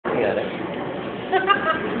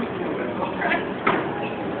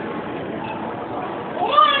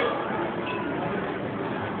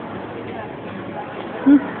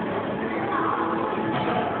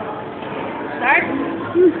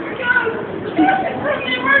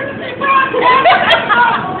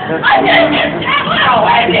I didn't get that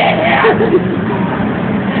away there!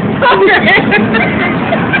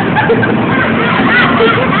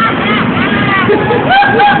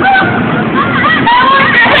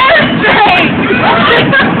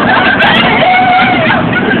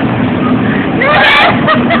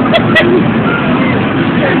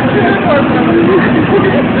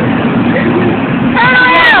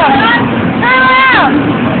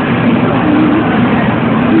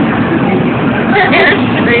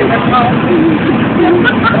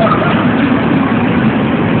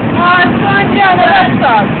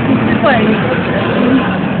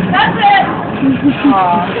 That's it!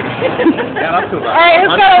 Alright,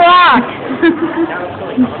 who's got a rock?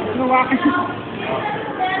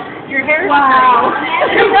 Your hair's wow.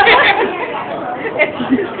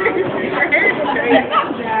 Your hair's straight.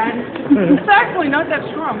 It's actually not that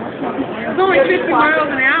strong. It's only 50 miles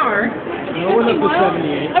an hour. No one up to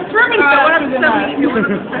 78. I'm trimming it up to 72.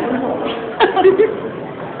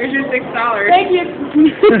 Here's your $6. Thank you.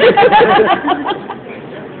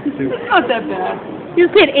 It's not that bad. You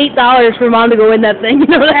just paid $8 for Mom to go in that thing. You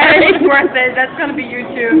know that? It's worth it. That's going to be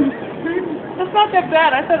YouTube. That's not that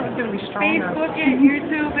bad. I thought it was going to be stronger. Facebook it,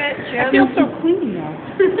 YouTube it. I feel so clean now.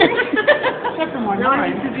 Except for my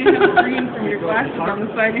eyes. Because you have green from your glasses on the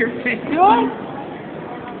side of your face. Do I?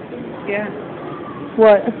 Yeah.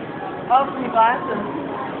 What? Oh, from your glasses.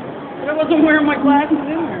 But I wasn't wearing my glasses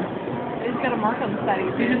in there. It's got a mark on the side of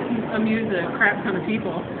your face. You just amuse a crap ton of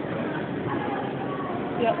people.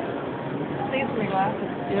 Yep. I think it's my glasses.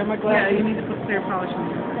 Yeah, my glasses. Yeah, you need to put clear polish on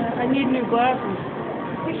them. I need new glasses.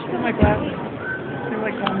 You should put my glasses. They're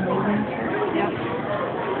like all moving. Yep.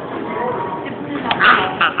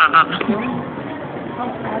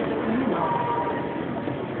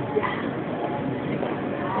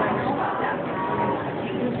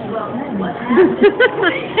 Well, what?